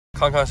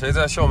看看谁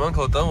在校门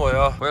口等我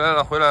呀？回来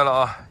了，回来了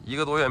啊！1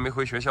个多月没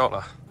回学校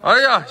了。哎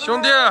呀，兄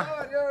弟，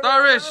大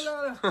瑞士，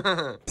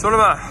兄弟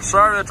们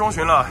，12月中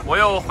旬了，我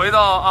又回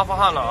到阿富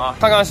汗了啊！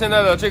看看现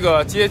在的这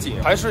个街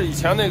景，还是以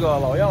前那个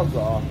老样子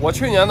啊。我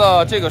去年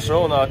的这个时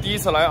候呢，第一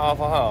次来阿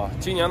富汗啊，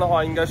今年的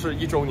话应该是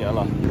1周年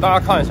了。大家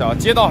看一下，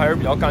街道还是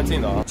比较干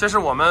净的啊。这是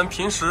我们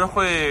平时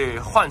会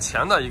换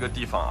钱的一个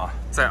地方啊。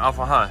在阿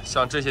富汗，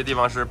像这些地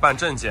方是办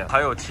证件，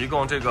还有提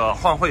供这个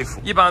换汇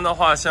服。一般的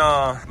话，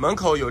像门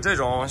口有这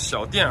种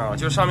小店啊，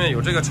就上面有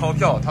这个钞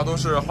票，它都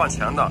是换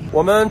钱的。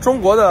我们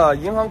中国的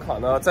银行卡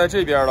呢，在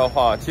这边的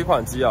话，提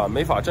款机啊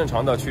没法正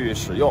常的去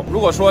使用。如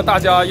果说大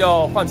家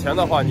要换钱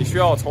的话，你需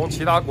要从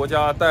其他国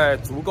家带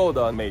足够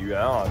的美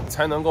元啊，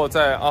才能够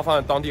在阿富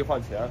汗当地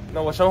换钱。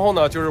那我身后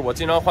呢，就是我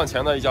经常换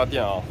钱的一家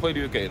店啊，汇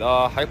率给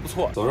的还不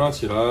错。早上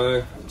起来，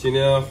今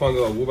天换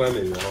个500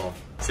美元啊。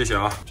谢谢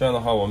啊，这样的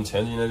话我们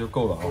钱今天就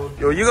够了啊。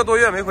有1个多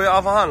月没回阿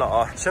富汗了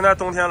啊，现在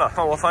冬天了，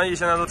看我翻译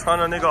现在都穿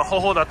着那个厚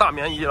厚的大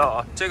棉衣了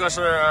啊。这个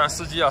是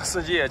司机啊，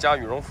司机也加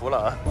羽绒服了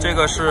啊。这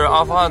个是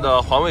阿富汗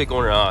的环卫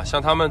工人啊，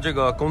像他们这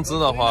个工资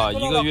的话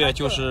，1个月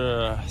就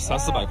是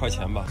300-400块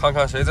钱吧。看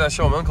看谁在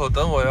校门口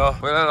等我呀？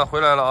回来了，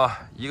回来了啊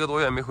！1个多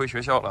月没回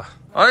学校了。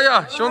哎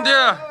呀，兄弟，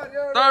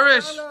大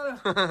瑞士。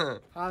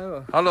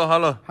Hello，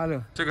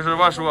这个是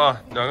万叔啊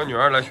，2个女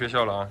儿来学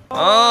校了啊。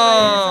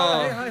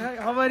哦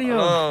 ，How are you?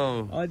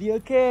 Are you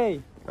okay?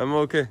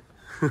 I'm okay.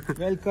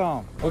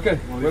 Welcome. OK，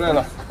 回来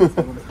了。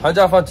寒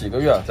假放几个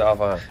月啊？在阿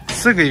富汗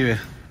4个月。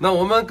那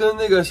我们跟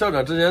那个校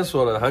长之前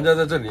说了，寒假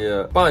在这里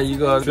办一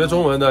个学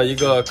中文的一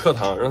个课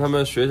堂，让他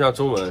们学一下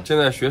中文。现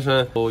在学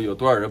生都有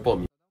多少人报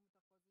名？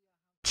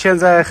现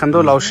在很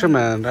多老师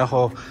们，然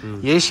后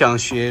也想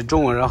学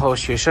中文，然后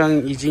学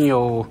生已经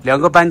有2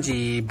个班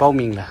级报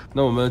名了。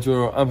那我们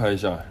就安排一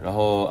下，然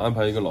后安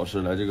排一个老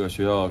师来这个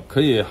学校，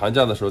可以寒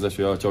假的时候在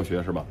学校教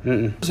学是吧？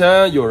之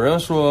前有人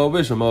说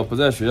为什么不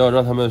在学校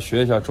让他们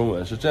学一下中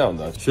文？是这样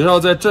的，学校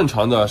在正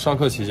常的上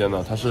课期间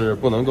呢，他是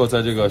不能够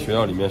在这个学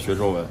校里面学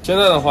中文。现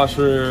在的话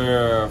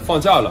是放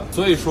假了，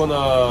所以说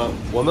呢，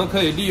我们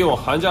可以利用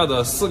寒假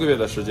的4个月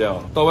的时间啊，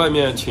到外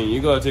面请一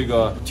个这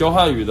个教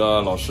汉语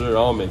的老师，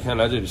然后每天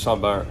来这里上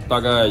班，大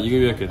概1个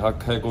月给他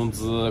开工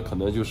资，可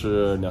能就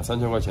是2-3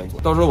千块钱左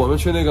右。到时候我们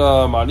去那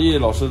个玛丽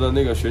老师的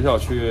那个学校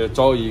去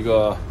招一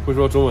个会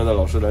说中文的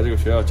老师来这个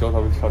学校教他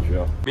们上学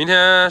啊。明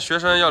天学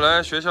生要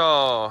来学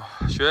校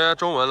学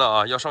中文了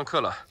啊，要上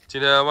课了。今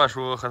天万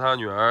叔和他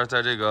女儿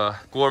在这个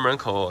孤儿门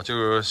口就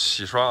是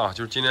洗刷啊，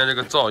就是今天这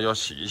个灶要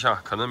洗一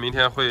下，可能明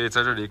天会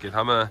在这里给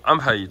他们安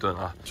排一顿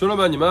啊。兄弟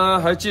们，你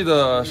们还记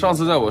得上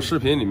次在我视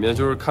频里面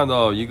就是看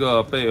到一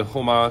个被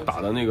后妈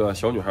打的那个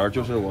小女孩，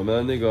就是我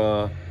们那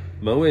个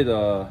门卫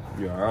的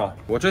女儿啊。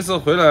我这次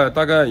回来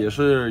大概也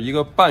是1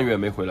个半月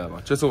没回来吧，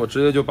这次我直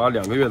接就把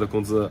2个月的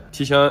工资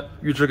提前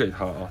预支给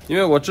她啊，因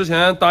为我之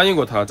前答应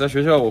过她，在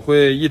学校我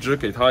会一直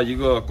给她一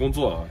个工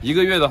作啊，1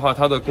个月的话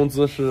她的工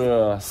资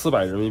是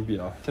400人民币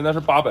啊，现在是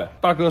800。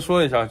大哥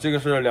说一下，这个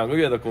是2个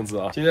月的工资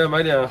啊，今天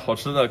买点好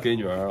吃的给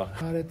女儿啊。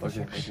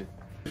OK。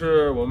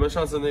是我们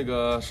上次那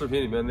个视频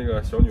里面那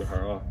个小女孩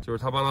啊，就是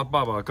她帮她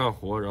爸爸干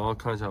活，然后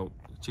看一下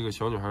这个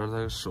小女孩她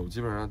的手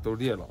基本上都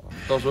裂了啊，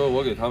到时候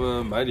我给他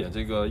们买点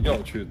这个药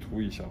去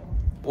涂一下啊。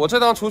我这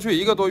趟出去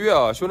1个多月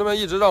啊，兄弟们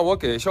一直让我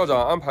给校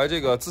长安排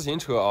这个自行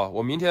车啊，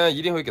我明天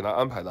一定会给他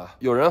安排的。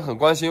有人很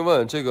关心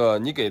问这个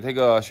你给这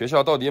个学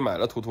校到底买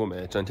了图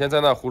没？整天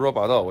在那胡说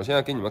八道。我现在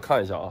给你们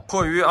看一下啊。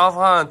迫于阿富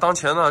汗当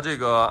前的这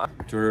个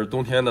就是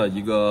冬天的一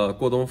个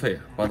过冬费，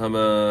帮他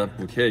们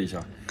补贴一下。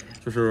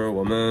就是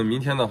我们明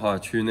天的话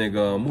去那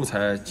个木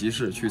材集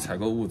市去采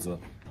购物资，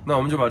那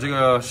我们就把这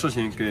个事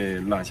情给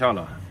揽下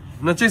了。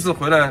那这次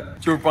回来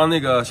就是帮那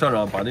个校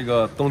长把这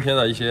个冬天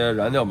的一些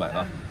燃料买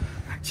了，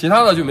其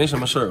他的就没什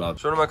么事了。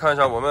兄弟们看一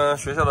下我们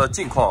学校的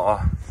近况啊，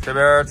这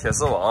边铁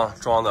丝网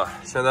装的，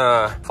现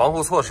在防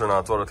护措施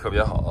呢做的特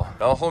别好。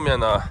然后后面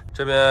呢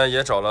这边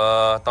也找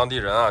了当地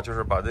人啊，就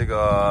是把这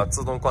个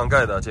自动灌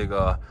溉的这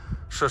个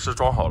设施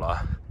装好了。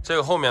这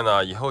个后面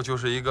呢，以后就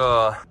是一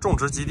个种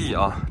植基地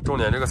啊，种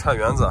点这个菜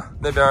园子。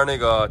那边那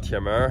个铁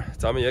门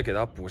咱们也给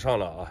它补上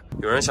了啊。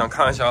有人想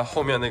看一下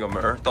后面那个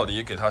门到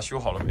底给它修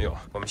好了没有？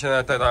我们现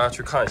在带大家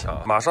去看一下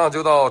啊。马上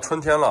就到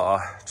春天了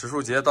啊，植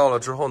树节到了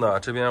之后呢，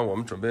这边我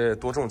们准备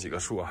多种几个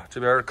树啊。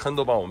这边坑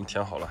都帮我们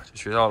填好了，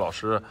学校老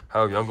师还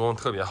有员工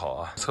特别好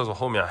啊。厕所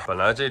后面本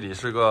来这里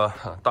是个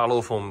大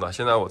漏风的，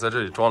现在我在这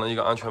里装了一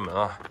个安全门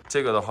啊。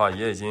这个的话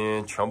也已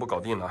经全部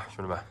搞定了，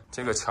兄弟们。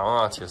这个墙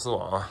啊，铁丝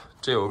网啊，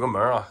这有个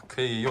门啊，可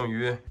以用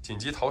于紧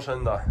急逃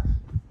生的。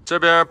这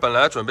边本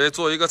来准备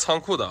做一个仓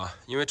库的啊，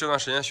因为这段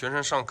时间学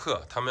生上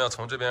课，他们要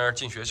从这边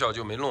进学校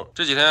就没弄。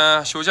这几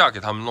天休假给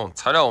他们弄，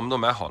材料我们都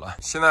买好了。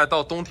现在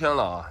到冬天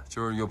了啊，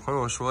就是有朋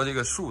友说这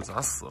个树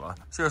咋死了？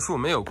这个树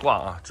没有挂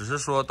啊，只是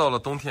说到了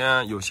冬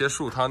天，有些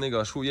树它那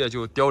个树叶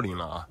就凋零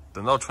了啊。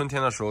等到春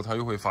天的时候，它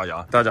又会发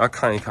芽。大家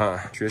看一看，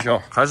学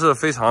校还是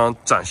非常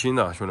崭新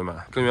的，兄弟们，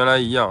跟原来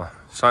一样，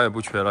啥也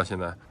不缺了。现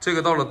在这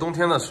个到了冬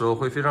天的时候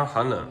会非常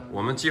寒冷，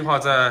我们计划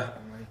在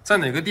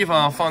哪个地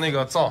方放那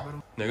个灶？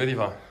哪个地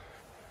方？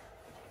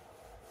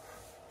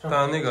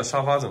但那个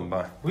沙发怎么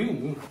办？不用。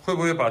会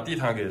不会把地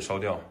毯给烧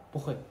掉？不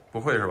会，不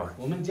会是吧？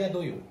我们家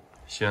都有。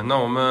行，那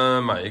我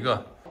们买一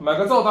个。买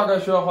个灶大概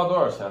需要花多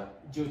少钱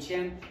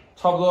？9000。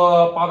差不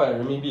多800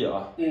人民币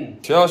啊。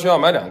学校需要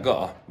买2个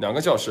啊，2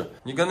个教室。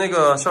你跟那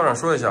个校长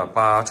说一下，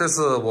把这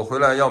次我回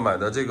来要买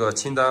的这个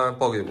清单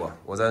报给我，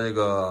我在这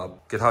个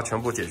给他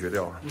全部解决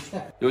掉。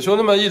有兄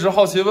弟们一直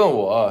好奇问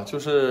我，就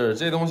是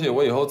这东西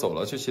我以后走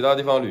了去其他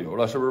地方旅游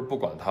了，是不是不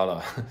管它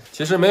了？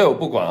其实没有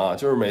不管啊，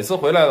就是每次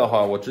回来的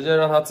话，我直接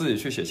让他自己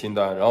去写清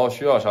单，然后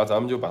需要啥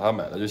咱们就把它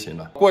买了就行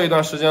了。过一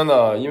段时间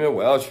呢，因为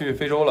我要去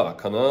非洲了，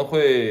可能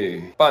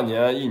会半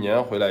年1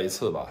年回来一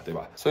次吧，对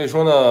吧？所以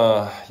说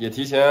呢，也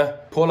提前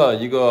托了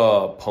一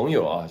个朋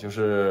友啊，就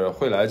是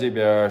会来这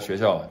边学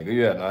校每个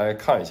月来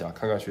看一下，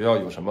看看学校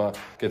有什么，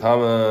给他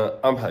们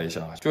安排一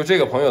下。就这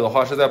个朋友的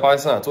话是在巴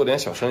基斯坦做点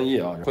小生意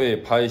啊，会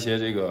拍一些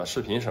这个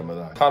视频什么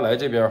的，他来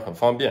这边很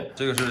方便。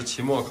这个是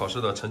期末考试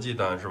的成绩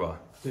单是吧？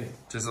对，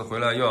这次回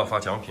来又要发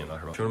奖品了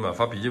是吧？兄弟们，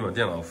发笔记本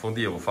电脑封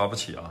地我发不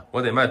起啊，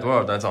我得卖多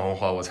少单藏红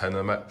花我才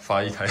能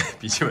发一台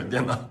笔记本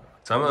电脑？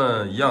咱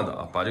们一样的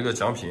啊，把这个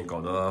奖品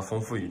搞得丰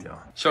富一点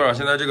啊。校长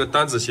现在这个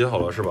单子写好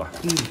了是吧？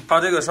他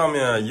这个上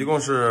面一共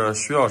是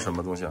需要什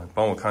么东西啊？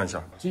帮我看一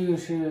下。这个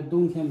是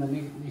冬天的那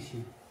些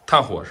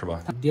炭火是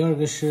吧？第2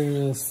个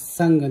是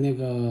3个那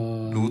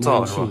个炉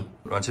灶是吧？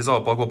暖气灶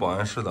包括保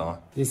安室的啊。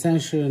第3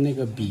是那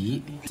个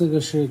笔，4个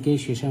是给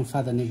学生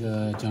发的那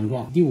个奖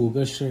状，第5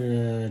个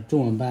是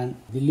中文班，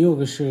第6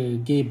个是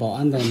给保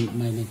安的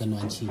买那个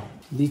暖气。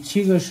第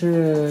7个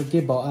是给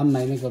保安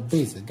买那个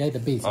被子，盖的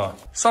被子啊。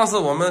上次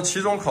我们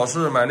期中考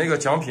试买那个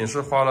奖品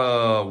是花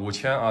了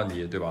5000啊，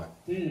你对吧？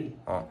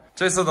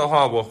这次的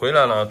话我回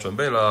来了，准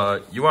备了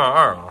12000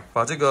啊，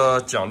把这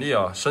个奖励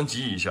啊升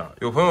级一下。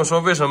有朋友说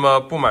为什么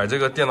不买这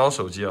个电脑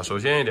手机啊？首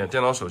先一点，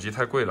电脑手机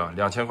太贵了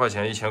，2000块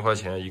钱、1000块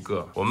钱一个。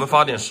我们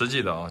发点实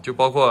际的啊，就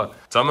包括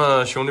咱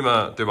们兄弟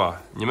们对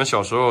吧？你们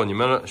小时候你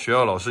们学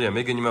校老师也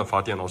没给你们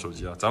发电脑手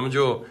机啊，咱们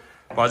就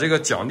把这个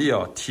奖励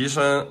啊提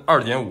升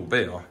2.5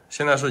倍啊，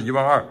现在是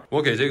12000，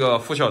我给这个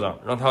副校长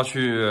让他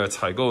去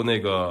采购那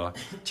个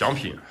奖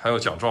品还有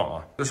奖状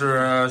啊，就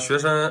是学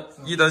生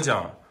1等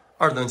奖、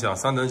2等奖、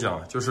3等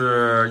奖，就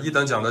是1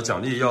等奖的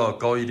奖励要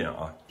高一点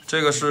啊。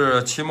这个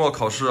是期末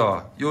考试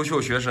啊，优秀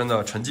学生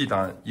的成绩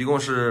单，一共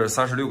是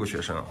36个学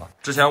生啊。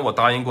之前我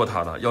答应过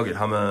他的，要给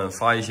他们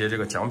发一些这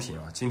个奖品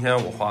啊。今天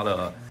我花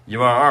了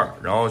12000，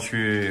然后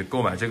去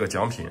购买这个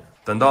奖品。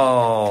等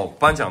到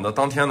颁奖的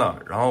当天呢，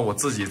然后我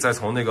自己再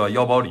从那个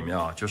腰包里面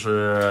啊，就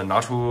是拿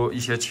出一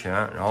些钱，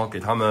然后给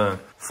他们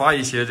发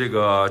一些这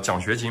个奖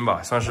学金吧，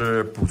算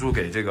是补助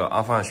给这个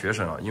阿富汗学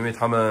生啊，因为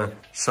他们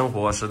生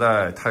活实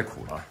在太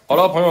苦了。好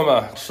了，朋友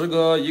们，时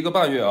隔1个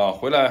半月啊，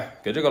回来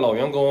给这个老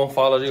员工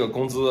发了这个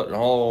工资，然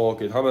后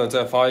给他们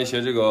再发一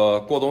些这个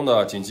过冬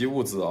的紧急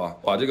物资啊，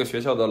把这个学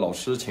校的老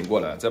师请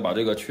过来，再把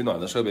这个取暖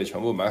的设备全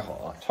部买好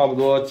啊。差不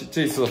多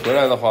这次回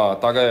来的话，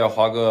大概要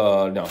花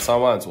个2-3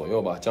万左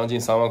右吧，将近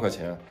3万块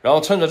钱。然后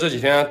趁着这几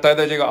天待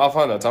在这个阿富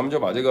汗的，咱们就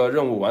把这个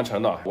任务完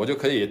成了，我就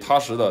可以踏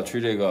实的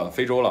去这个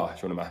非洲了，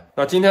兄弟们。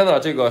那今天呢，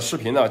这个视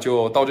频呢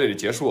就到这里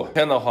结束。今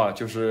天的话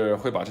就是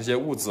会把这些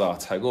物资啊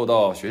采购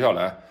到学校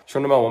来，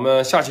兄弟们，我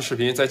们下期视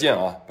频再见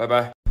啊，拜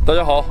拜。大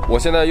家好，我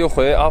现在又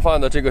回阿富汗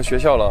的这个学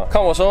校了。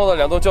看我身后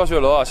的2栋教学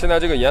楼啊，现在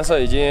这个颜色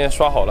已经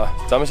刷好了，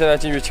咱们现在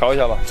进去瞧一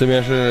下吧。这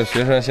边是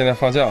学生现在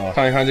放假啊，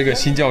看一看这个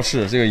新教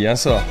室，这个颜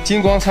色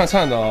金光灿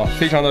灿的啊，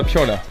非常的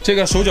漂亮。这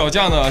个手脚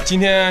架呢，今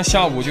天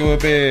下午就会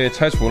被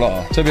拆除了啊。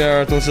这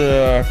边都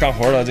是干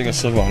活的这个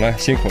师傅，来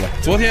辛苦了。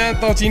昨天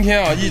到今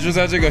天啊，一直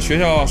在这个学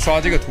校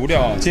刷这个涂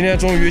料啊，今天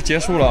终于结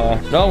束了啊。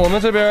然后我们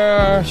这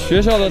边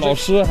学校的老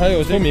师还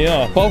有村民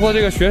啊，包括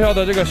这个学校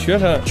的这个学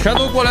生，全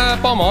都过来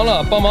帮忙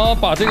了，帮忙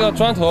把这个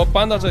砖头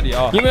搬到这里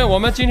啊，因为我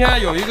们今天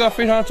有一个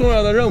非常重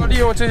要的任务，利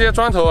用这些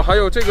砖头还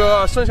有这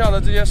个剩下的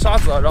这些沙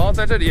子，然后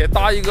在这里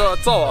搭一个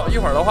灶啊。一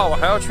会儿的话，我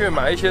还要去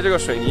买一些这个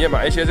水泥，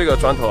买一些这个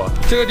砖头。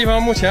这个地方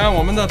目前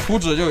我们的图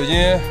纸就已经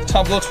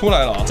差不多出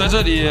来了，在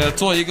这里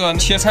做一个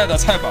切菜的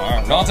菜板，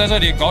然后在这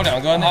里搞2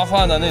个阿富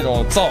汗的那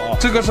种灶啊。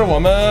这个是我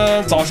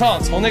们早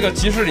上从那个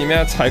集市里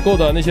面采购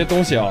的那些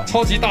东西啊，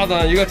超级大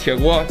的一个铁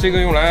锅，这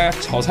个用来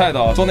炒菜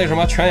的，做那什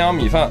么全羊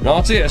米饭，然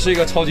后这也是一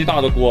个超级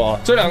大的锅啊。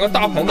这2个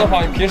大盆的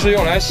话，平时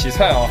用来洗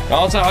菜啊，然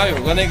后这还有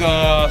个那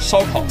个烧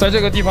烤。在这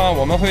个地方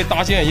我们会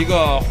搭建一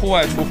个户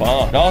外厨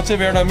房啊，然后这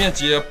边的面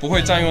积不会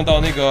占用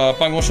到那个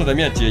办公室的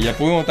面积，也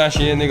不用担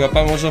心那个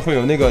办公室会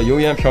有那个油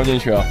烟飘进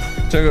去啊。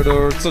这个都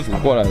是自主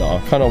过来的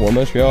啊，看到我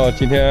们学校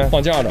今天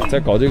放假了，在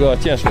搞这个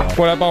建设啊，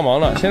过来帮忙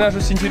了。现在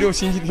是星期6、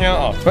星期天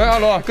啊。喂，阿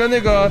罗，跟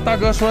那个大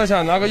哥说一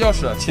下，拿个钥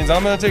匙，请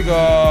咱们这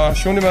个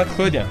兄弟们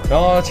喝一点，然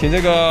后请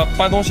这个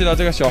搬东西的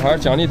这个小孩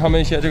奖励他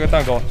们一些这个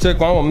蛋糕。这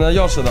管我们的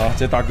钥匙的啊，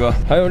这大哥，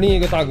还有另一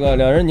个大哥，2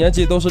人年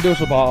纪都是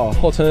68啊，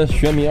号称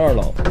学民2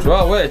老。主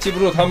要我也记不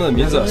住他们的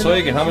名字，所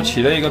以给他们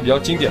起了一个比较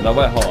经典的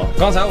外号啊。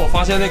刚才我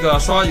发现那个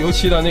刷油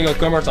漆的那个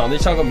哥们儿长得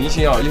像个明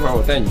星啊，一会儿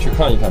我带你去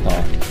看一看他。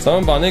咱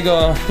们把那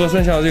个喝水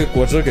剩下的这个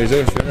果汁给这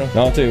个学生，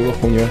然后这有个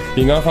红牛，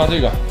饼干发这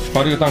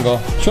个蛋糕。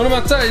兄弟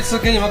们，再一次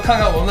给你们看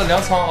看我们的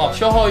粮仓啊，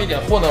消耗一点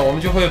货呢，我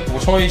们就会补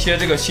充一些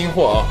这个新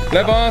货啊，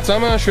来帮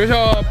咱们学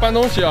校搬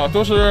东西啊，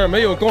都是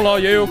没有功劳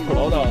也有苦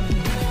劳的。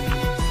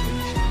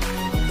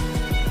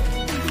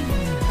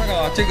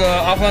这个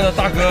阿富汗的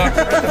大哥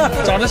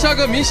长得像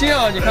个明星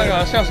啊，你看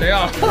看像谁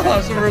啊？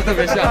是不是特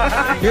别像？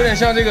有点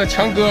像这个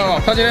强哥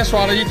啊。他今天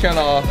刷了一天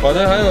了啊。反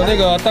正还有那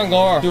个蛋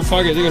糕啊，就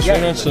发给这个学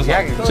生吃。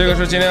这个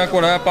是今天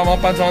过来帮忙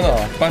搬砖的啊，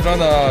搬砖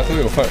的都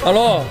有份。阿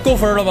罗，够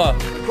分了吧？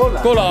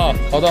够了啊。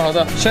好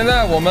的。现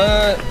在我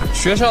们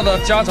学校的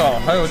家长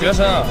还有学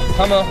生啊，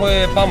他们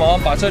会帮忙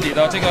把这里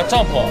的这个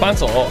帐篷搬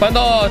走，搬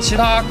到其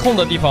他空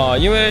的地方啊。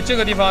因为这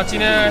个地方今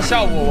天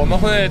下午我们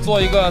会做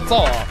一个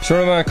灶啊。兄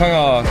弟们看看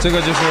啊，这个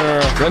就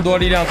是人多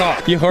力量大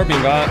，1盒饼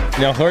干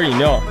，2盒饮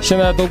料，现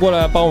在都过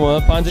来帮我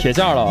们搬铁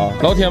架了啊！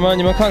老铁们，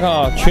你们看看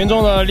啊，群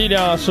众的力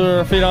量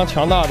是非常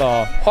强大的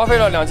啊！花费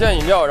了2件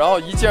饮料，然后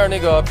1件那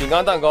个饼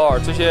干蛋糕啊，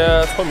这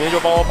些村民就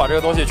帮我把这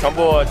个东西全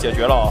部解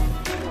决了啊！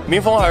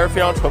民风还是非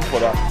常淳朴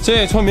的，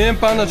这村民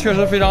搬的确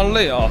实非常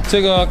累啊！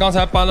这个刚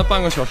才搬了半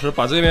个小时，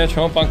把这边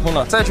全部搬空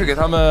了，再去给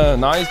他们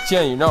拿1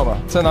件饮料吧，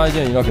再拿1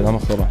件饮料给他们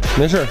喝吧。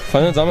没事，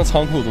反正咱们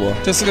仓库多。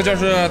这4个教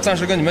室暂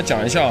时跟你们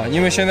讲一下，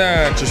因为现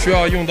在只需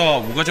要用到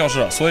5个教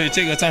室，所以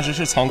这个暂时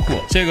是仓库。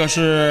这个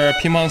是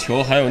乒乓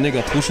球，还有那个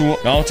图书，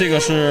然后这个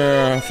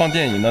是放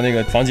电影的那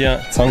个房间。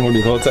仓库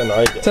里头再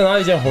拿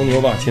一件红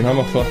牛吧，请他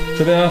们喝。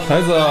这边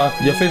孩子啊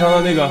也非常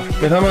的那个，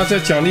给他们再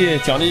奖励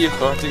1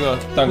盒这个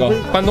蛋糕。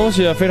搬东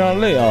西非常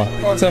累啊，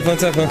再分，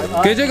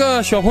给这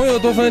个小朋友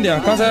多分一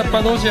点。刚才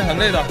搬东西很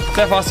累的，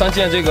再发3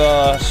件这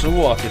个食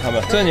物啊给他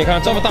们。这你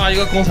看这么大一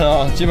个工程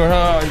啊，基本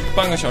上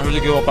半个小时就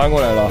给我搬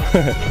过来了。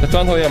这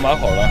砖头也码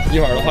好了，一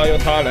会儿的话用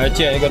它来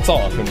建一个灶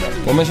啊，兄弟们。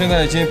我们现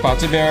在已经把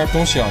这边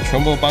东西啊全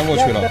部搬过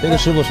去了。那个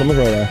师傅什么时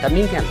候来？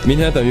明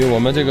天等于我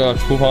们这个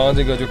厨房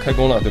这个就开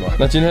工了，对吧？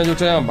那今天就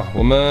这样吧，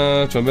我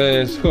们准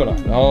备撤了。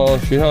然后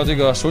学校这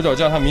个手脚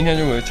架它明天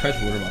就会拆除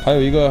是吧？还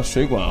有一个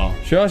水管啊，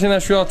学校现在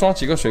需要装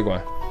几个水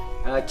管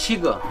？7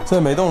个，这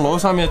每栋楼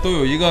上面都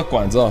有一个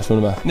管子啊，兄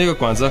弟们，那个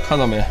管子看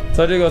到没？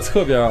在这个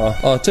侧边啊，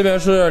这边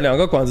是2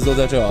个管子都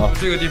在这啊，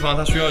这个地方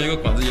它需要一个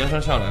管子延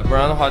伸下来，不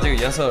然的话这个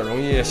颜色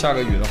容易下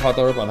个雨的话，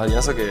到时候把它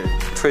颜色给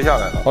吹下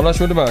来了。好了，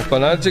兄弟们，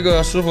本来这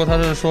个师傅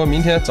他是说明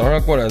天早上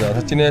过来的，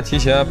他今天提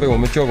前被我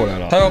们叫过来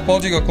了，他要包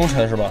这个工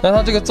程是吧？那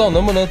他这个灶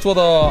能不能做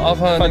到阿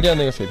富汗饭店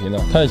那个水平呢？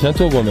他以前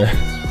做过没？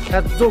他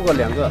做过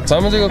2个。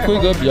咱们这个规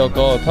格比较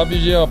高，他必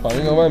须要把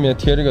这个外面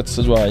贴这个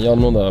瓷砖，要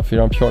弄得非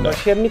常漂亮。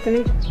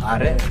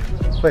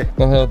会。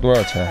那他要多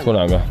少钱？做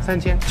2个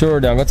？3000。就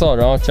是2个灶，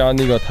然后加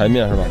那个台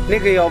面是吧？那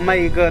个要买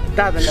一个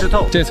大的石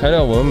头。这材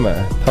料我们买，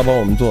他帮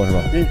我们做是吧？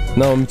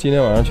那我们今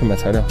天晚上去买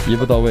材料，一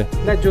步到位。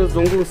那就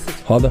总共4000。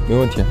好的，没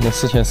问题。那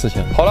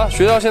4000。好了，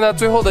学校现在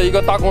最后的一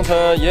个大工程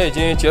也已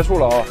经结束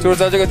了啊，就是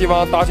在这个地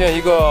方搭建一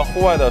个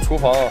户外的厨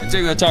房，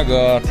这个价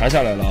格谈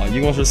下来了啊，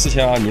一共是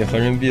4000阿尼，合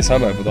人民币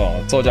300不到啊，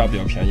造价比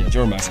较便宜，就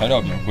是买材料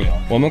比较贵啊。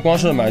我们光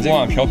是买这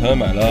碗瓢盆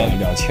买了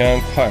2000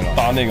块了，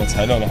搭那个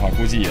材料的话，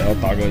估计也要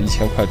搭个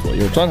1000块左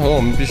右。砖头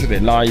我们必须得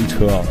拉一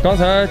车啊。刚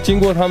才经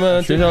过他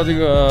们学校这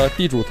个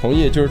地主同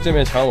意，就是这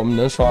面墙我们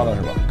能刷了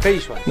是吧？可以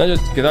刷。那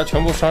就给它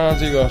全部刷上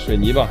这个水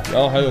泥吧，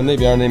然后还有那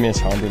边那面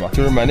墙对吧？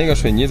就是买那个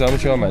水泥，咱们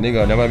需要买那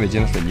个200美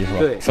金的水泥是吧？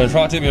对。粉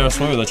刷这边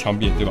所有的墙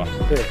壁对吧？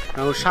对。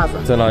然后沙子。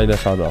再拉一袋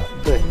沙子啊。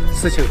对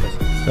，4000块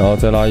钱。然后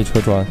再拉一车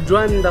砖。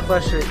砖的话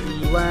是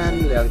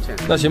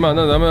12000。那行吧，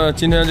那咱们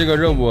今天这个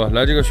任务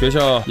来这个学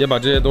校也把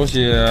这些东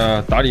西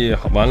打理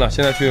完了，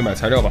现在去买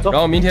材料吧。然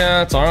后明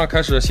天早上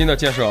开始新的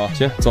建设啊。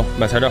行，走，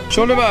买材料。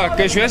兄弟们，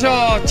给学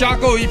校加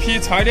购一批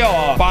材料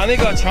啊，把那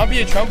个墙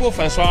壁全部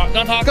粉刷，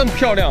让它更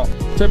漂亮。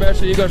这边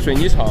是一个水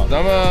泥厂，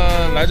咱们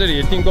来这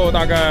里订购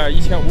大概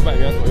1500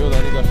元左右的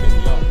那个水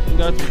泥啊，应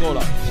该足够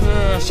了。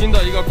是新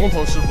的一个工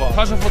头师傅，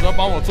他是负责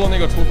帮我做那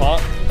个厨房，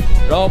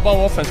然后帮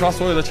我粉刷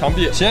所有的墙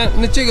壁。行，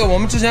那这个我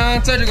们之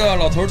前在这个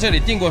老头这里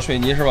订过水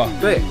泥是吧？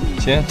对。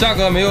行，价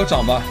格没有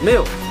涨吧？没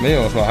有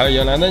是吧？还是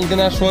原来？那你跟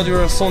他说就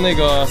是送那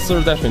个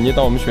40袋水泥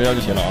到我们学校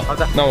就行了啊。好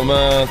的。那我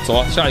们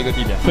走下一个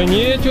地点，水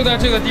泥就在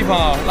这个地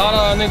方，拉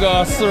了那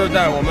个40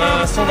袋，我们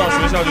送到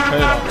学校就可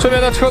以了。这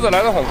边的车子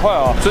来得很快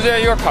啊，直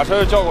接一个卡车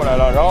就叫过来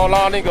了，然后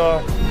拉那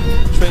个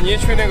水泥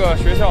去那个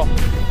学校。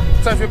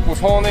再去补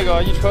充那个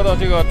一车的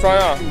这个砖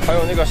啊，还有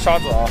那个沙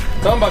子啊。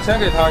咱们把钱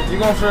给他，一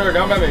共是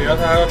200美元，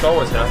他还要找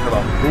我钱是吧？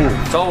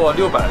找我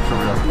600是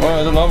不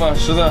是？这老板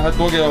实在还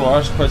多给了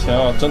我20块钱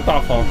啊，真大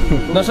方。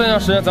那剩下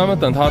时间咱们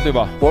等他对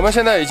吧？我们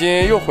现在已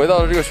经又回到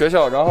了这个学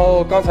校，然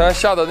后刚才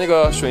下的那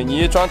个水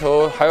泥、砖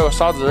头还有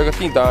沙子这个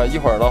订单，一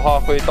会儿的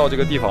话会到这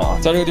个地方啊。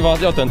在这个地方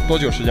要等多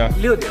久时间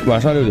？6点。晚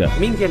上6点。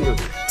明天6点。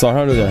早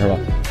上6点是吧？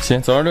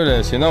行，早上6点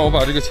也行。那我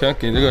把这个钱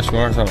给这个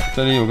熊二算了，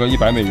这里有个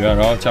100美元，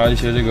然后加一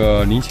些这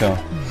个零钱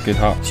给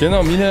他。行，那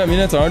我明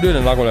天早上6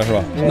点拉过来是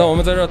吧？那我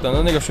们在这等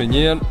着那个水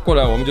泥过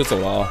来，我们就走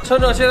了啊。趁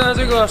着现在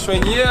这个水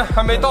泥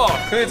还没到，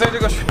可以在这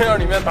个学校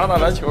里面打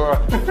篮球。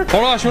好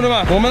了，兄弟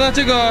们，我们的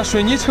这个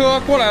水泥车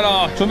过来了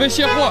啊，准备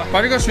卸货，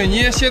把这个水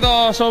泥卸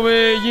到稍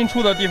微阴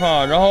处的地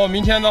方，然后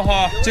明天的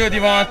话，这个地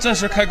方正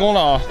式开工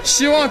了啊。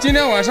希望今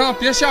天晚上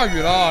别下雨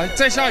了啊，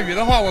再下雨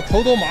的话我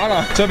头都麻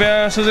了。这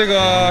边是这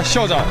个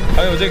校长，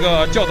还有这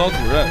个教导主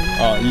任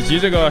啊，以及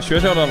这个学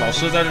校的老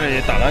师在这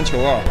里打篮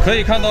球啊。可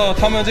以看到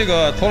他们这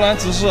个投篮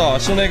姿势啊，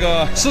是那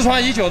个失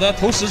传已久的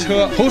投石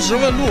车，投石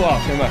问路啊，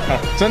兄弟们看，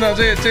真的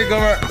这哥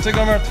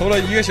们儿投了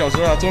1个小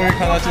时啊，终于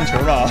看他进球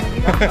了啊。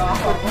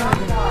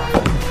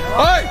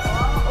哎，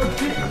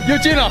又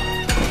进了，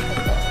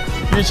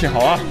运气好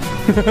啊。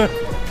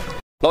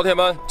老铁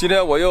们，今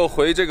天我又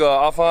回这个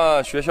阿富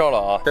汗学校了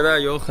啊！现在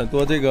有很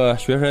多这个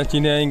学生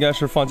今天应该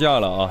是放假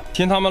了啊。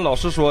听他们老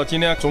师说，今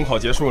天中考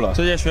结束了，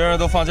这些学生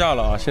都放假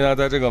了啊，现在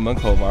在这个门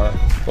口玩。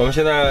我们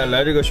现在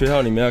来这个学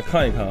校里面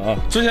看一看啊。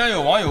之前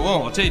有网友问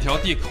我这一条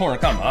地空着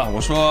干嘛，我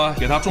说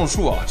给他种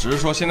树啊，只是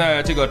说现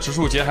在这个植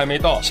树节还没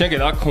到，先给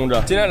他空着。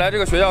今天来这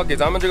个学校给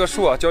咱们这个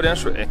树啊浇点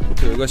水。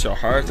这有个小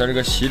孩在这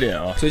个洗脸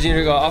啊。最近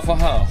这个阿富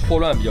汗霍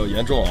乱比较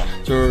严重啊，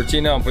就是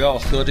尽量不要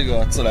喝这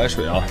个自来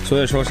水啊。所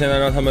以说现在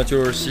让他们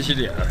就是洗洗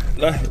脸。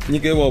来，你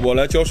给我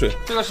来浇水。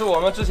这个是我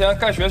们之前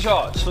盖学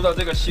校吃的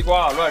这个西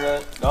瓜乱扔，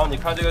然后你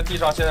看这个地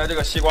上现在这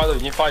个西瓜都已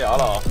经发芽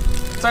了啊。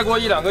再过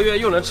1、2个月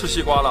又能吃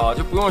西瓜了啊，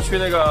就不用去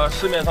那个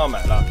市面上买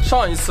了。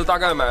上一次大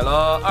概买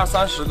了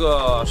20、30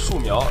个树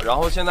苗，然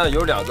后现在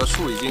有2个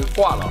树已经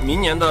挂了，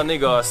明年的那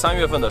个3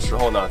月份的时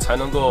候呢，才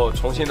能够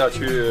重新的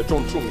去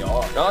种树苗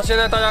啊。然后现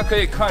在大家可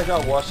以看一下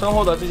我身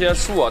后的这些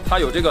树啊，它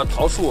有这个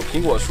桃树、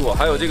苹果树，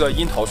还有这个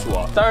樱桃树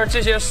啊。但是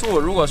这些树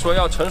如果说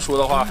要成熟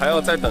的话，还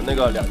要再等那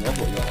个2年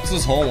左右。自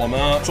从我们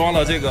装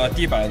了这个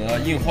地板的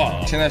硬化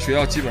啊，现在学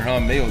校基本上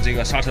没有这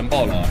个沙尘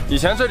暴了。以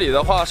前这里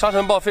的话沙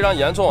尘暴非常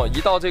严重，一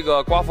到这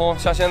个刮风，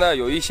像现在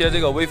有一些这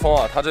个微风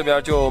啊，它这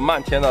边就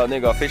漫天的那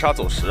个飞沙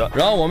走石。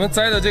然后我们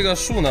栽的这个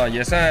树呢，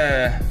也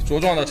在茁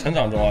壮的成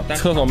长中啊。但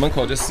厕所门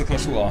口这4棵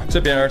树啊，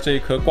这边这一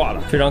棵挂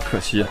了，非常可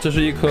惜。这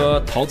是一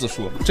棵桃子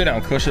树，这2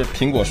棵是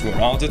苹果树，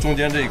然后这中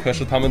间这一棵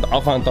是他们阿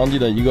富汗当地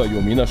的一个有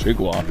名的水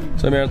果啊。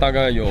这边大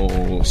概有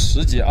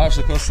10几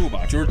20棵树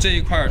吧，就是这一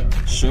块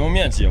使用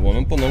面积，我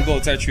们不能够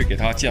再去给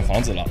它建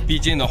房子了。毕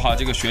竟的话，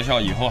这个学校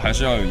以后还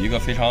是要有一个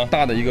非常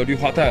大的一个绿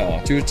化带啊，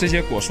就是这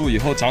些果树以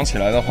后长起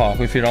来的话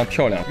会非常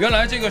漂亮。原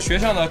来这个学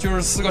校呢就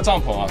是4个帐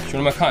篷啊，兄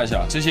弟们看一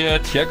下，这些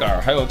铁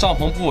杆还有帐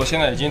篷布现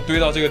在已经堆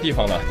到这个地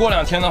方了。过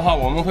2天的话，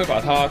我们会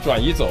把它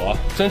转移走啊，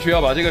争取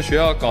要把这个学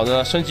校搞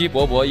得生机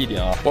勃勃一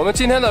点啊。我们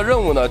今天的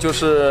任务呢，就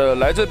是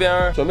来这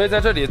边准备在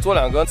这里做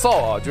2个灶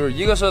啊，就是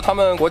一个是他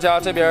们国家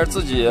这边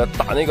自己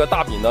打那个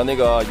大饼的那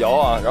个窑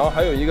啊，然后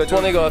还有一个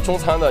做那个中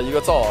餐的一个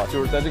灶啊，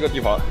就是在这个地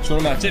方。兄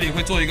弟们，这里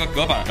会做一个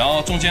隔板，然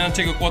后中间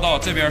这个过道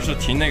这边是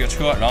停那个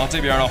车，然后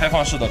这边呢开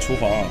放式的厨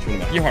房啊，兄弟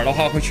们，一会儿的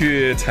话会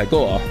去采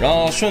购啊，然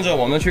后顺着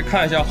我们去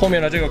看一下后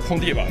面的这个空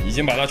地吧，已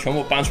经把它全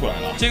部搬出来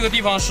了。这个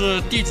地方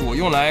是地主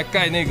用来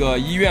盖那个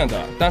医院的，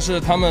但是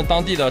他们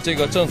当地的这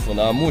个政府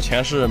呢，目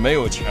前是没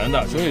有钱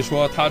的，所以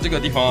说他这个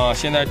地方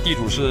现在地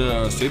主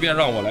是随便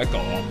让我来搞。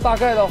大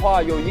概的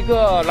话有一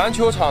个篮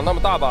球场那么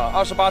大吧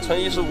，28乘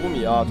15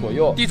米啊左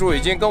右。地主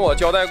已经跟我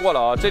交代过了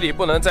啊，这里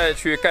不能再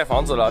去盖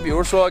房子了，比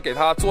如说给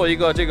他做一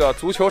个这个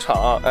足球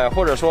场，哎，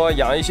或者说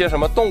养一些什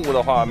么动物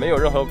的话，没有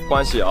任何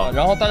关系啊。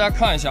然后大家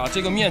看一下，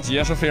这个面积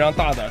也是非常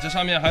大的，这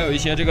上面还有一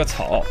些这个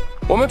草。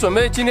我们准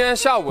备今天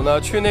下午呢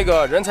去那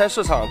个人才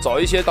市场找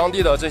一些当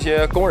地的这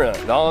些工人，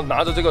然后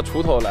拿着这个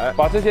锄头来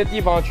把这些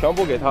地方全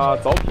部给它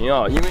凿平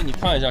啊。因为你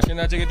看一下，现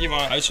在这个地方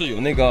还是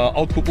有那个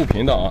凹凸不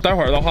平的啊。待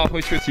会儿的话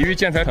会去体育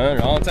建材城，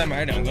然后再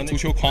买2个足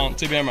球框，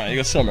这边买一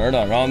个射门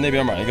的，然后那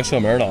边买一个射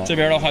门的。这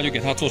边的话就给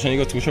它做成一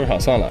个足球场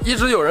算了。一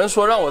直有人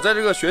说让我在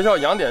这个学校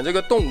养点这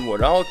个动物，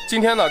然后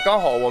今天呢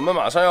刚好我们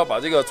马上要把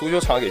这个足球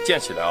场给建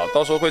起来啊，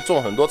到时候会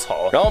种很多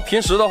草。然后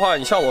平时的话，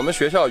你像我们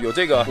学校有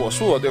这个果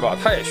树，对吧？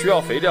它也需要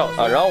肥料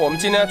啊。然后我们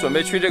今天准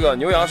备去这个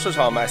牛羊市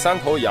场买3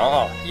头羊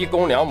啊，1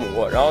公2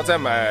母，然后再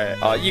买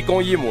1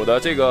公1母的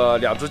这个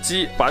2只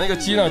鸡，把那个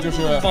鸡呢就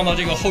是放到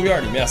这个后院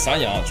里面散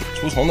养，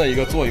除虫的一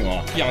个作用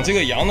啊。养这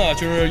个羊呢，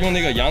就是用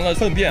那个羊的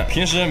粪便，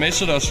平时没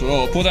事的时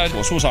候铺在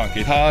果树上，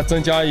给它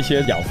增加一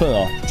些养分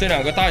啊。这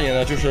2个大爷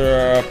呢，就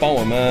是帮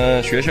我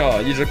们学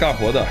校一直干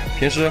活的，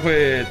平时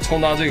会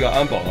充当这个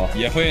安保啊，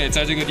也会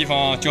在这个地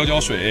方浇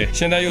水。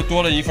现在又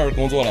多了一份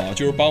工作了，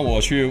就是帮我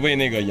去喂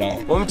那个羊。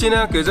我们今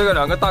天给这个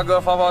2个大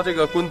哥发这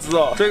个工资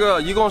啊，这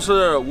个一共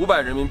是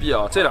500人民币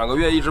啊。这2个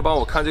月一直帮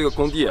我看这个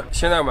工地，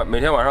现在每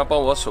天晚上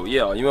帮我守夜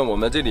啊，因为我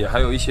们这里还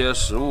有一些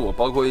食物，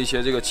包括一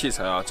些这个器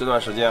材啊，这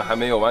段时间还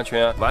没有完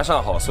全完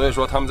善好，所以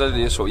说他们在这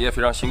里守夜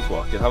非常辛苦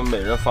啊，给他们每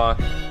人发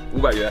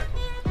500元。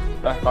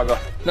来，大哥。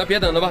那别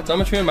等了吧，咱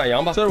们去买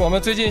羊吧。这是我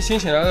们最近新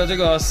请来的这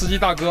个司机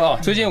大哥啊。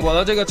最近我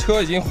的这个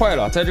车已经坏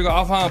了，在这个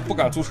阿富汗不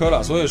敢租车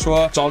了，所以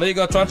说找了一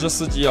个专职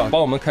司机啊，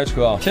帮我们开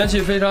车啊。天气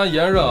非常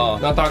炎热啊，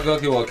让大哥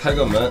给我开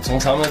个门，从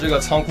咱们这个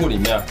仓库里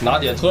面拿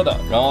点喝的，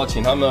然后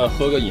请他们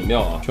喝个饮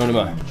料啊。兄弟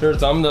们，这是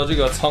咱们的这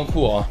个仓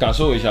库啊，感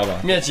受一下吧，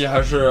面积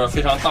还是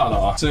非常大的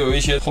啊。这有一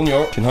些红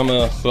牛，请他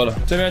们喝了。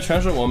这边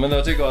全是我们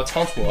的这个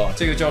仓储啊，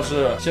这个教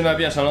室现在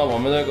变成了我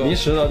们这个临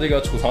时的这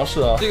个储藏室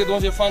啊。这个东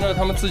西放着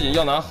他们自己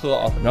要拿喝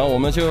啊，然后我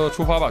们就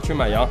出发吧，去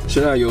买羊。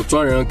现在有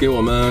专人给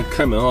我们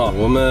开门啊，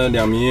我们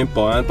2名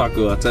保安大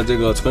哥在这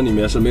个村里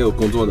面是没有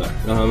工作的，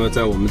让他们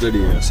在我们这里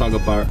上个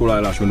班。出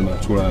来了，兄弟们，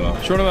出来了，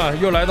兄弟们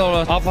又来到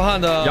了阿富汗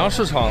的羊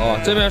市场啊，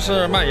这边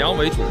是卖羊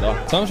为主的。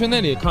咱们去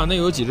那里看，那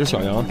有几只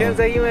小羊。现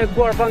在因为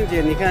古尔邦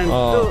节，你看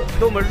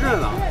多么热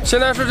闹。现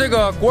在是这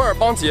个古尔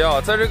邦节啊，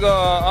在这个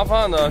阿富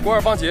汗的古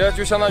尔邦节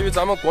就相当于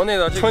咱们国内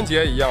的春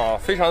节一样啊，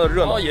非常的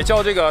热闹，也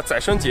叫这个宰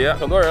生节。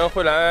很多人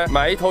会来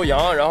买一头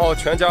羊，然后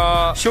全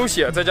家休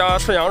息，在家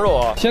吃羊肉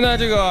啊。现在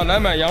这个来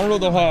买羊肉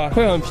的话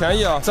会很便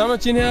宜啊。咱们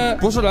今天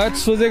不是来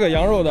吃这个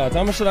羊肉的，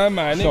咱们是来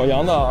买那小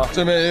羊的啊。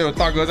这边也有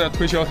大哥在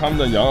推销他们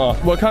的羊啊。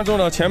我看中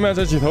了前面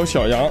这几头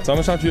小羊，咱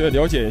们上去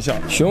了解一下，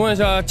询问一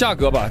下价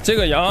格吧。这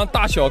个羊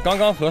大小刚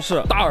刚合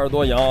适，大耳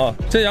朵羊啊。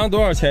这羊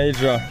多少钱一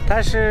只？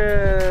它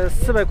是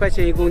400块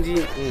钱1公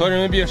斤，合人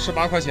民币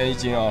18块钱1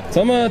斤啊。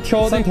咱们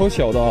挑3头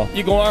小的啊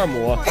，1公2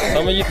母，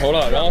咱们1头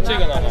了。然后这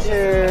个呢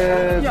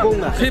是公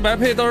的，黑白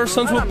配都是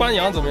生出斑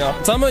羊，怎么样？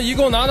咱们一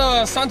共拿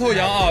了3头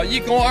羊啊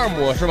，1公2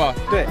母是吧？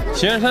对。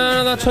行，现在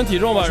让它称体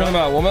重吧，兄弟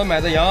们，我们买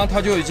的羊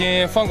它就已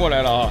经放过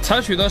来了啊。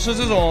采取的是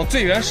这种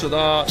最原始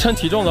的称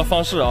体重的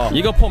方式啊，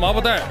一个破麻布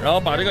袋，然后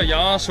把这个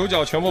羊手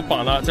脚全部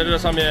绑了，在这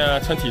上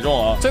面称体重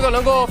啊。这个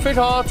能够非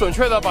常准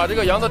确的把这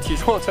个羊的体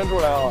重称出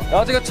来啊。然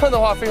后这个称的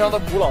话非常的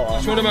古老啊，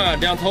兄弟们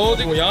，2头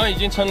母羊已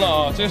经称了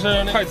啊，这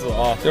是太子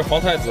啊，这是皇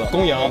太子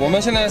公羊。我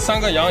们现在3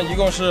个羊一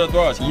共是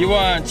多少钱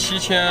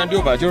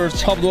？17600，就是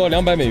差不多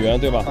200美元，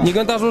对吧？你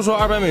跟大叔说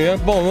200美元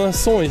帮我们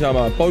送一下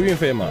吧，包运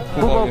费嘛？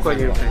不包括运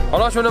费。好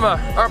了，兄弟们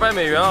，200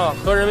美元啊，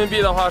合人民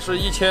币的话是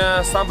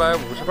1350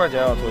块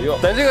钱啊左右。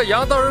等这个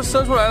羊到时候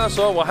生出来的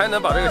时候，我还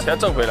能把这个钱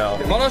挣回来啊。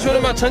好了，兄弟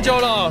们，成交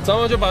了啊，咱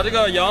们就把这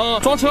个羊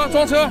装车，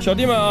小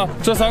弟们啊，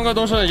这3个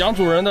都是羊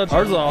主人的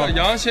儿子啊。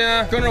羊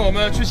先跟着我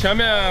们去前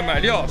面买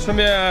料，顺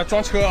便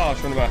装车啊，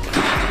兄弟们。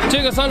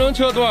这个3轮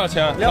车多少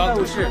钱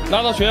？250，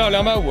拉到学校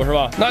250是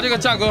吧？那这个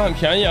价格很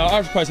便宜啊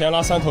，20块钱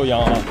拉3头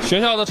羊啊。学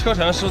校的车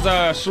程是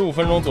在15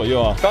分钟左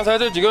右啊。刚才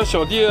这几个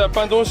小弟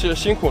搬东西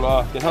辛苦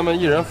了，给他们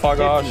一人发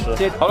个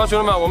20。好了，兄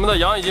弟们，我们的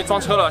羊已经装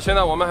车了，现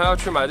在我们还要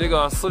去买这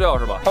个饲料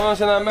是吧？他们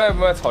现在卖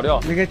不卖草料？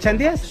那个餐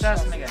点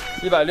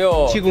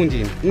160 7公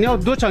斤，你要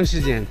多长时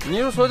间？你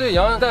是说这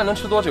羊大概能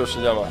吃多久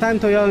时间吗3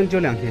头羊就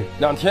2天。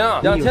2天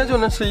啊？2天就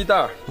能吃1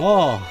袋？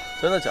哦，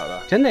真的假的？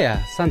真的呀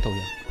，3头羊。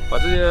把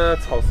这些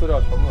草饲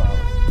料全部拿了，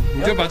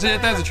你就把这些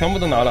袋子全部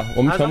都拿了，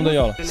我们全部都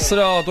要了。饲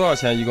料多少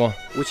钱一共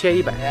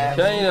？5100，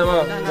便宜一点吗？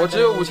我只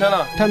有5000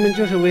了。他们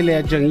就是为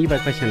了挣100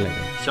块钱来的。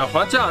想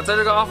还价，在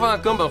这个阿富汗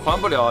根本还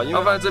不了，因为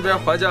阿富汗这边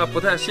还价不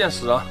太现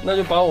实啊。那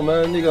就把我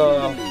们那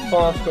个放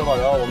上车吧，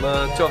然后我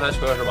们叫台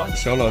车是吧？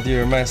小老弟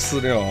儿卖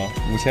饲料啊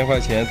，5000块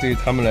钱对于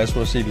他们来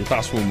说是一笔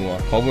大数目啊，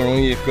好不容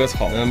易割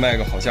草能卖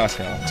个好价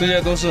钱啊。这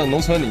些都是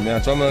农村里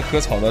面专门割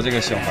草的这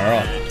个小孩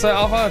啊，在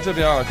阿富汗这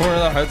边啊，工人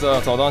的孩子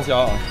早当家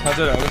啊。看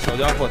这2个小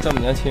家伙这么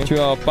年轻就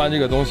要搬这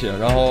个东西，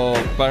然后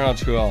搬上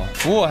车啊，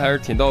服务还是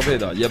挺到位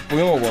的，也不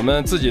用我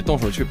们自己动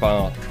手去搬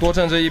啊，多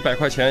挣这100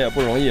块钱也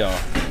不容易啊。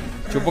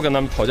就不跟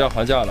他们讨价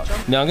还价了。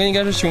2个应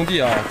该是兄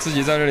弟啊，自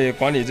己在这里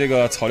管理这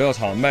个草料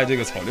场，卖这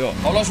个草料。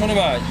好了，兄弟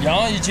们，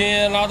羊已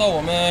经拉到我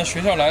们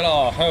学校来了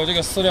啊，还有这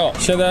个饲料。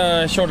现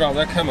在校长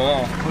在开门啊，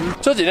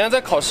这几天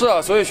在考试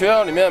啊，所以学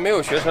校里面没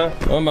有学生。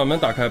我们把门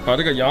打开，把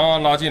这个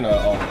羊拉进来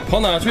啊。跑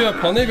哪去？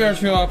跑那边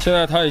去啊。现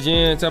在他已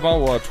经在帮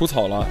我除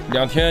草了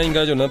，2天应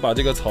该就能把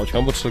这个草全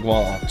部吃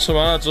光啊。吃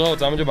完了之后，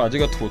咱们就把这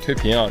个土推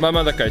平啊，慢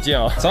慢的改进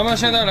啊。咱们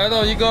现在来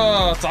到一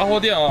个杂货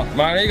店啊，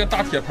买了一个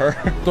大铁盆，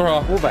多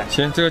少？500。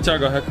行，这个价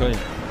格还可以。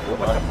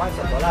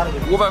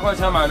500块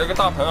钱买了个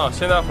大盆啊，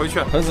现在回去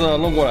盆子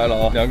弄过来了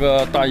啊。2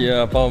个大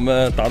爷帮我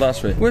们打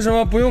水。为什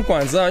么不用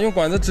管子啊？用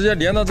管子直接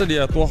连到这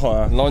里多好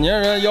啊！老年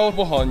人腰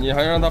不好，你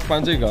还让他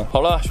搬这个？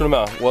好了，兄弟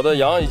们，我的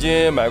羊已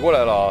经买过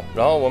来了啊。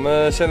然后我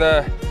们现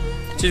在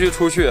继续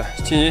出去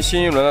进行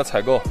新一轮的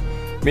采购。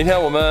明天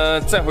我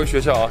们再回学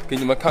校啊，给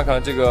你们看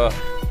看这个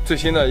最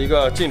新的一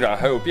个进展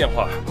还有变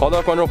化。好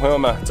的，观众朋友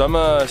们，咱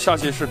们下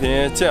期视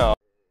频见啊！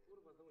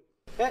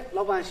哎，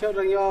老板，校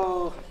长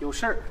要有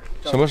事儿。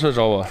什么事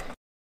找我？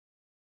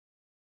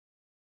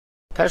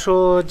他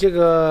说这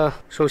个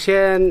首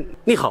先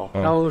你好，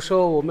然后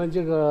说我们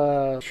这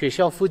个学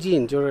校附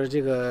近就是这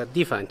个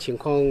地方情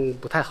况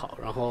不太好，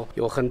然后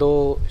有很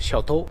多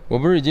小偷。我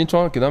不是已经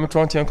给他们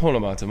装监控了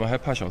吗？怎么还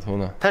怕小偷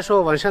呢？他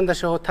说晚上的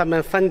时候他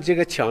们翻这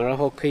个墙，然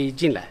后可以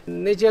进来。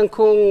那监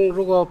控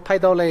如果拍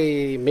到了，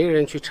没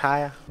人去查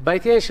呀。白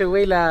天是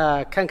为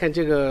了看看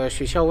这个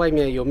学校外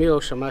面有没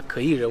有什么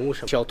可疑人物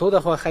什么。小偷的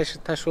话还是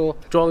他说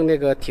装那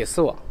个铁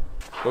丝网。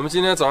我们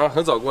今天早上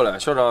很早过来，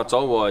校长找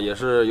我也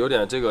是有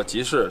点这个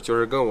急事，就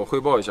是跟我汇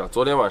报一下，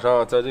昨天晚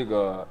上在这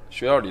个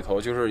学校里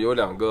头，就是有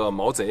2个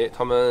毛贼，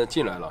他们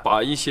进来了，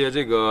把一些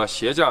这个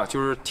鞋架，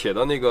就是铁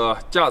的那个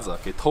架子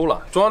给偷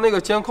了，装那个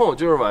监控，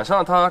就是晚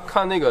上他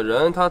看那个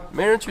人，他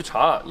没人去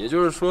查，也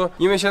就是说，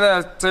因为现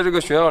在在这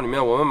个学校里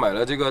面，我们买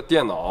了这个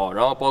电脑，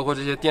然后包括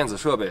这些电子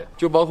设备，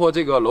就包括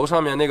这个楼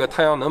上面那个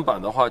太阳能板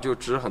的话，就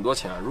值很多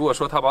钱。如果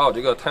说他把我这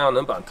个太阳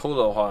能板偷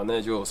了的话，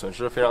那就损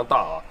失非常大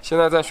啊。现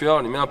在在学校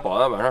里面，保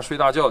安晚上睡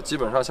大觉，基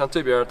本上像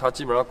这边他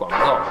基本上管不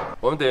到，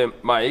我们得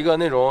买一个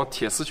那种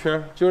铁丝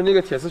圈，就是那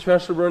个铁丝圈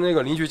是不是那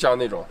个邻居家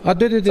那种啊？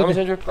对对对，咱们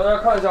先去大家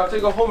看一下，这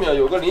个后面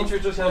有个邻居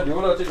之前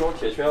留了这种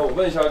铁圈，我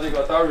问一下这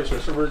个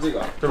Darius 是不是这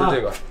个？是不是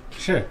这个？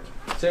是。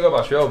这个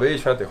把学校围一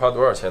圈得花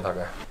多少钱？大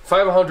概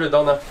500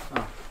 dollar。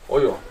哦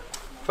呦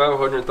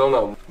，500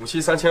 dollar， 武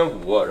器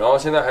3500，然后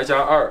现在还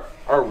加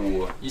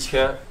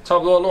2251000，差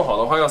不多弄好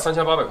的话要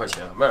3800块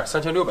钱，不是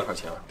3600块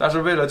钱。但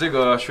是为了这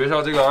个学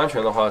校这个安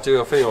全的话，这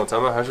个费用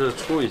咱们还是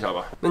出一下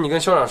吧。那你跟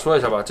校长说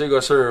一下吧，这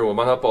个事儿我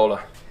帮他包了。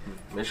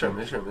没事。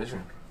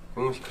不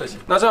用客气。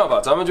那这样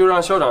吧，咱们就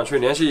让校长去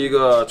联系一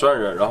个专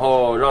人，然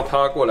后让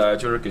他过来，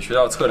就是给学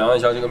校测量一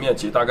下这个面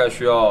积，大概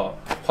需要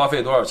花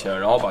费多少钱，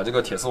然后把这个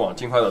铁丝网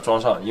尽快的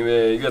装上，因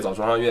为越早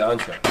装上越安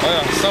全。哎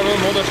呀，3轮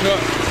摩托车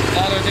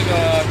拉的这个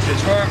铁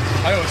圈，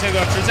还有这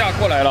个支架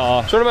过来了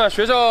啊！兄弟们，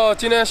学校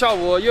今天下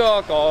午又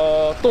要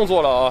搞动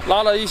作了啊！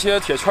拉了一些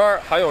铁圈，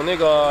还有那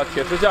个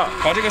铁支架，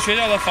把这个学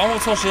校的防护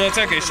措施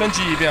再给升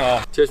级一遍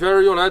啊！铁圈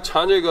是用来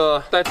缠这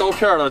个带刀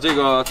片的这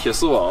个铁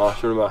丝网啊，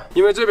兄弟们，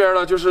因为这边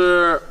呢就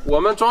是我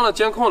们装了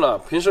监控了，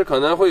平时可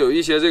能会有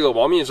一些这个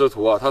亡命之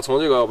徒啊，他从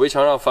这个围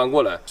墙上翻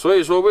过来，所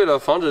以说为了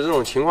防止这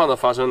种情况的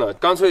发生呢，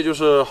干脆就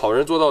是好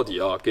人做到底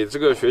啊，给这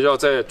个学校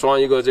再装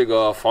一个这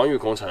个防御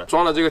工程，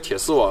装了这个铁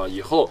丝网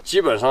以后，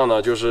基本上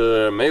呢就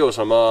是没有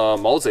什么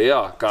毛贼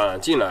啊敢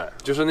进来，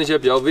就是那些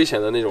比较危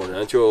险的那种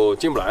人就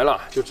进不来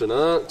了，就只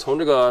能从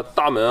这个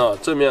大门啊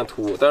正面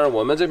突。但是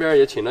我们这边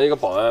也请了一个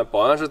保安，保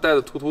安是带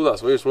着突突的，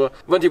所以说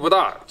问题不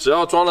大，只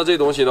要装了这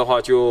东西的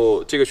话，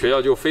就这个学校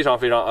就非常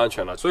安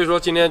全了。所以说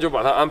今天就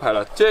把它安排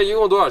了。这一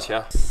共多少钱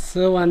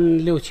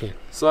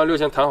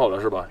？46000谈好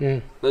了是吧？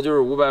那就是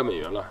500美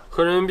元了。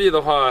合人民币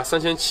的话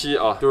3700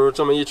啊，就是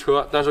这么一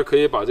车，但是可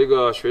以把这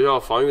个学校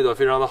防御的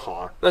非常的好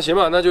啊。那行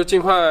吧，那就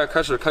尽快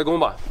开始开工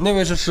吧。那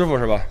位是师傅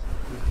是吧？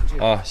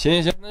啊，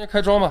行，那就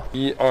开装吧。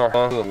1、2、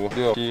3、4、5、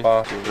6、7、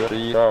8、9、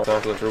10、11、12、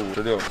13、14、15、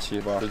16、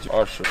17、18、19、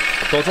20，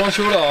搞装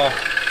修了啊。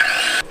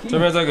这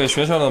边在给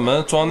学校的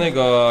门装那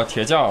个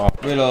铁架啊，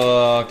为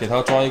了给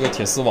它装一个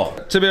铁丝网。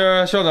这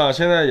边校长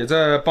现在也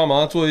在帮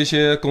忙做一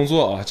些工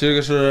作啊。这个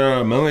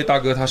是门卫大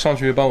哥，他上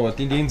去帮我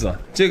钉钉子。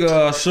这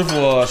个师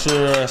傅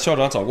是校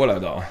长找过来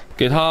的啊，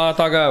给他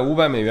大概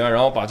500美元，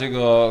然后把这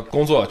个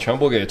工作全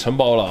部给承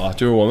包了啊，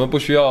就是我们不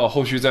需要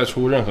后续再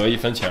出任何1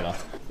分钱了。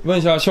问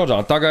一下校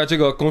长，大概这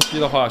个工期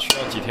的话需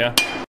要几天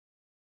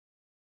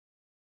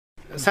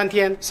？3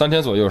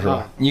天左右是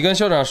吧？你跟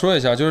校长说一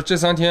下，就是这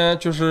3天，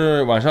就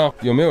是晚上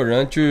有没有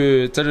人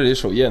去在这里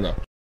守夜呢？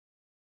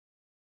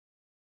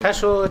他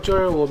说，就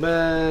是我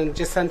们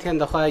这3天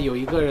的话，有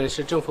一个人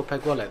是政府派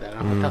过来的，然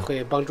后他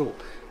会帮助。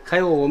还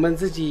有我们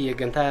自己也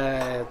跟他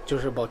就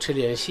是保持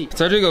联系。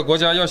在这个国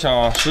家要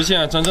想实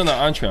现真正的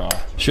安全啊，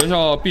学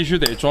校必须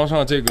得装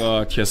上这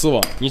个铁丝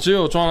网。你只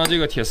有装了这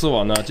个铁丝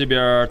网呢，这边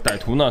歹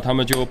徒呢他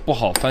们就不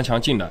好翻墙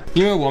进来，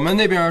因为我们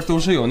那边都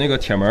是有那个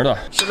铁门的。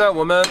现在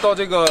我们到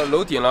这个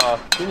楼顶了，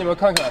给你们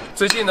看看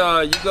最近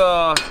的一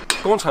个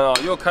工程啊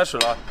又开始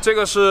了。这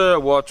个是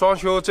我装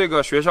修这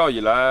个学校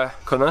以来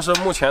可能是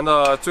目前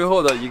的最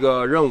后的一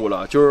个任务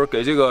了，就是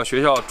给这个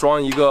学校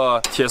装一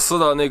个铁丝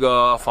的那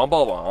个防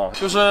爆网啊。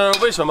就是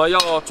为什么要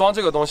装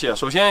这个东西？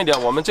首先一点，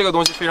我们这个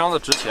东西非常的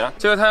值钱。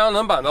这个太阳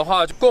能板的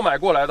话，购买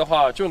过来的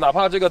话，就哪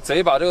怕这个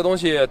贼把这个东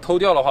西偷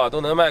掉的话，都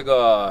能卖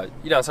个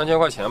1、2、3千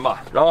块钱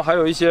吧。然后还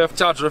有一些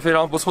价值非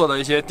常不错的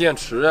一些电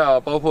池啊，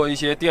包括一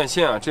些电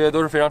线啊，这些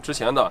都是非常值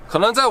钱的。可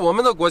能在我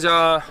们的国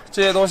家，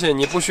这些东西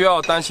你不需要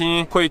担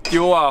心会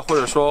丢啊，或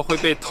者说会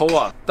被偷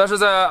啊。但是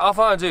在阿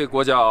富汗这个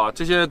国家啊，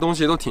这些东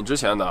西都挺值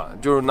钱的，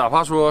就是哪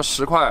怕说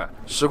10块、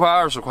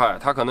20块，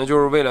他可能就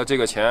是为了这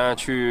个钱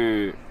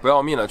去不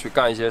要命了去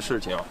干一些事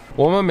情。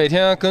我们每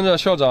天跟着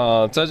校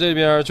长在这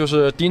边就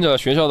是盯着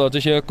学校的这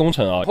些工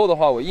程啊。以后的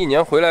话，我1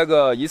年回来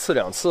个1次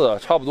2次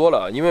差不多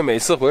了，因为每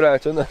次回来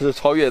真的是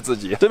超越自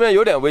己，这边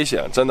有点危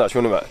险，真的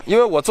兄弟们。因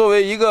为我作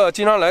为一个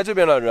经常来这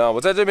边的人啊，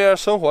我在这边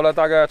生活了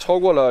大概超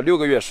过了6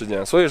个月时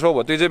间，所以说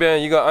我对这边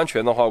一个安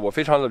全的话，我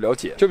非常的了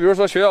解。就比如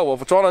说学校我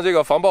装了这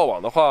个防爆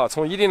网的话，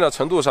从一定的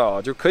程度上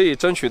啊，就可以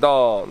争取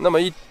到那么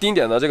一丁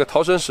点的这个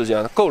逃生时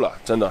间，够了，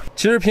真的。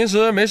其实平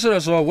时没事的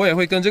时候，我也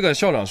会跟这个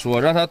校长说，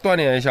让他锻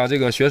炼一下这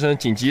个学生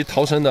紧急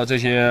逃生的这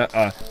些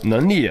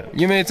能力，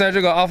因为在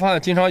这个阿富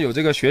汗经常有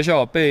这个学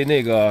校被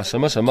那个什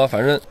么什么，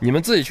反正你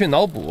们自己去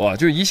脑补啊，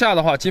就一下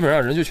的话，基本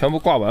上人就全部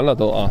挂完了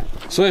都啊。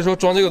所以说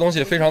装这个东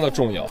西非常的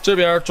重要，这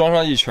边装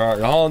上1圈，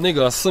然后那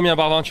个4面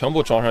8方全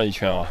部装上1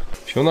圈啊。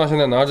熊大现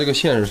在拿这个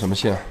线是什么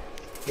线？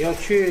要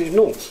去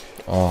弄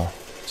啊，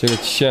这个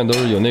线都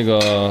是有那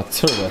个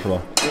刺儿的是吧？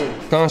对，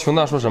刚刚熊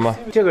大说什么？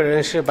这个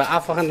人是把阿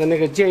富汗的那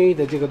个监狱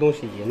的这个东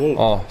西也弄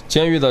了。哦，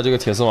监狱的这个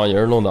铁丝网也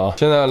是弄的啊。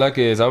现在来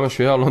给咱们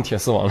学校弄铁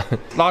丝网了。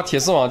拉铁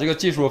丝网这个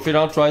技术非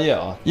常专业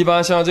啊。一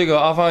般像这个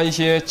阿富汗一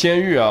些监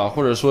狱啊，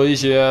或者说一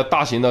些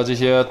大型的这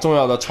些重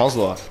要的场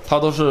所，它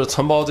都是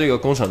承包这个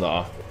工程的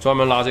啊。专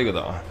门拉这个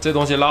的啊，这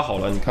东西拉好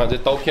了，你看这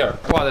刀片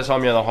挂在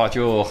上面的话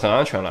就很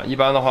安全了。一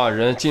般的话，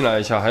人进来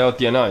一下还要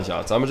掂量一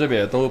下，咱们这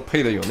边都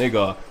配的有那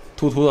个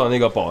突突的那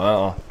个保安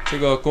啊。这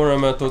个工人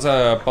们都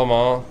在帮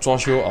忙装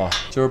修啊，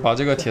就是把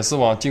这个铁丝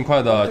网尽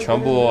快的全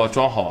部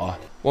装好啊。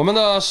我们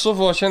的师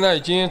傅现在已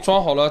经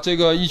装好了这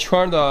个一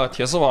圈的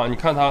铁丝网，你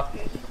看它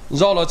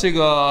绕了这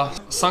个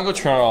3个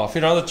圈啊，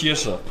非常的结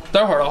实。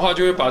待会儿的话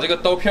就会把这个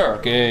刀片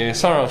给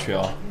上去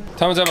啊。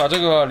他们再把这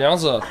个梁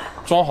子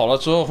装好了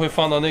之后，会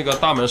放到那个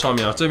大门上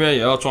面，这边也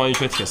要装一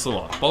圈铁丝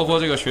网，包括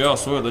这个学校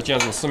所有的建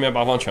筑四面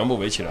八方全部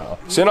围起来啊。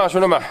行了，兄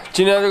弟们，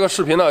今天这个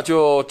视频呢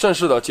就正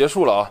式的结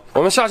束了啊，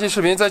我们下期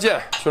视频再见，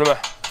兄弟们，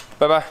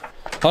拜拜。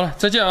好了，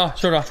再见啊，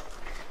校长，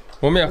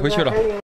我们也回去了。